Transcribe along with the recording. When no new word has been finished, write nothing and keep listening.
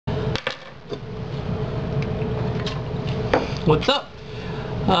What's up?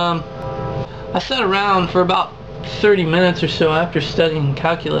 I sat around for about 30 minutes or so after studying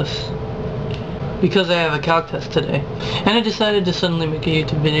calculus because I have a calc test today, and I decided to suddenly make a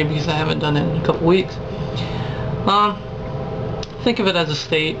YouTube video because I haven't done it in a couple weeks. Think of it as a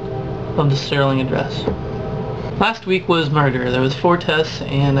state of the Sterling address. Last week was murder. There was 4 tests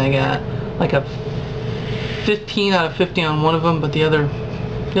and I got like a 15 out of 50 on one of them, but the other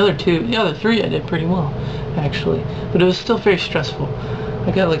 3 I did pretty well actually, but it was still very stressful.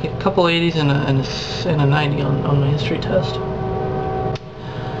 I got like a couple 80s and a 90 on my history test.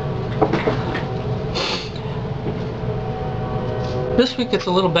 This week it's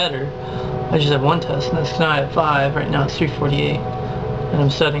a little better. I just have one test, and that's tonight at 5. Right now it's 3:48, and I'm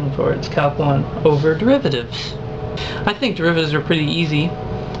studying for it. It's Calc 1 over derivatives. I think derivatives are pretty easy,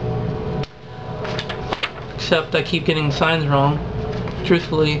 except I keep getting signs wrong.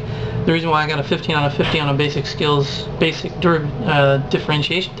 Truthfully, the reason why I got a 15 out of 50 on a basic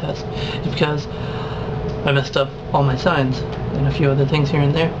differentiation test is because I messed up all my signs and a few other things here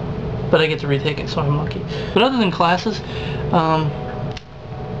and there. But I get to retake it, so I'm lucky. But other than classes,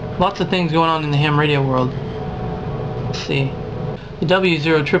 lots of things going on in the ham radio world. Let's see. The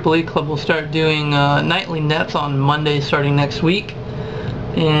W0EEE Club will start doing nightly nets on Monday starting next week.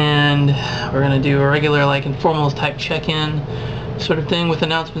 And we're going to do a regular like informal type check-in sort of thing with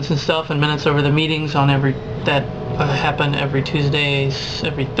announcements and stuff and minutes over the meetings on that happen every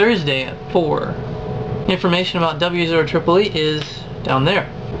Thursday at 4. Information about W0EEE is down there.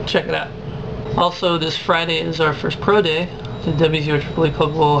 Check it out. Also, this Friday is our first pro day. The W0EEE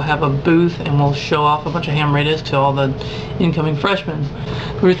Club will have a booth and we'll show off a bunch of ham radios to all the incoming freshmen.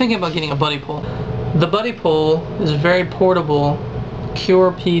 We were thinking about getting a buddy pole. The buddy pole is a very portable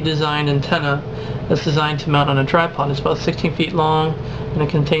QRP designed antenna that's designed to mount on a tripod. It's about 16 feet long, and it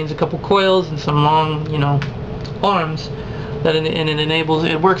contains a couple coils and some long, arms that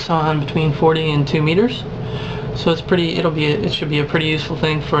it works on between 40 and 2 meters. So it should be a pretty useful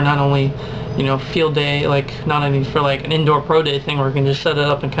thing for not only field day, not only for like an indoor pro day thing where we can just set it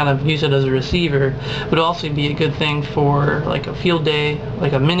up and kind of use it as a receiver, but also be a good thing for like a field day,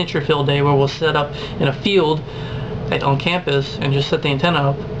 like a miniature field day where we'll set up in a field on campus and just set the antenna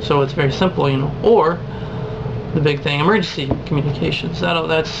up, so it's very simple, or the big thing, emergency communications.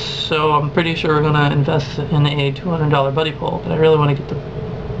 So I'm pretty sure we're gonna invest in a $200 buddy pole, but I really want to get the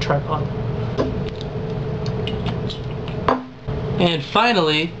tripod. And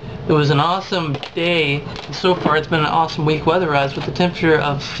finally, it was an awesome day, and so far it's been an awesome week weather-wise, with a temperature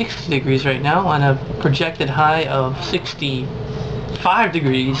of 60 degrees right now and a projected high of 65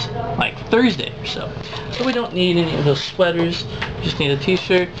 degrees like Thursday or so. So we don't need any of those sweaters, we just need a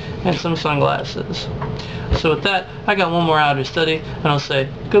t-shirt and some sunglasses. So with that, I got one more hour to study, and I'll say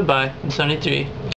goodbye in 73.